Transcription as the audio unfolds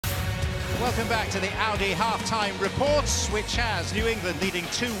Welcome back to the Audi half-time reports, which has New England leading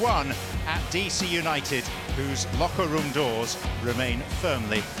 2-1 at DC United, whose locker room doors remain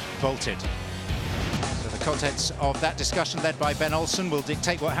firmly bolted. So the contents of that discussion, led by Ben Olsen, will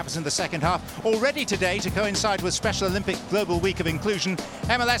dictate what happens in the second half. Already today, to coincide with Special Olympics Global Week of Inclusion,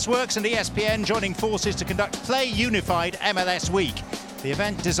 MLS Works and ESPN joining forces to conduct Play Unified MLS Week. The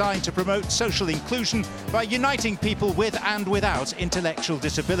event designed to promote social inclusion by uniting people with and without intellectual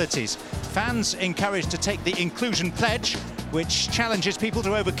disabilities. Fans encouraged to take the Inclusion Pledge, which challenges people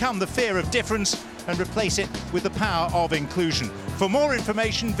to overcome the fear of difference and replace it with the power of inclusion. For more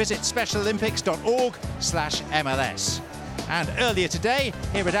information, visit specialolympicsorg/MLS. And earlier today,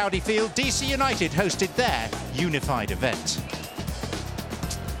 here at Audi Field, DC United hosted their unified event.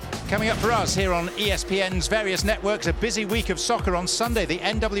 Coming up for us here on ESPN's various networks, a busy week of soccer on Sunday, the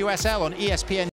NWSL on ESPN.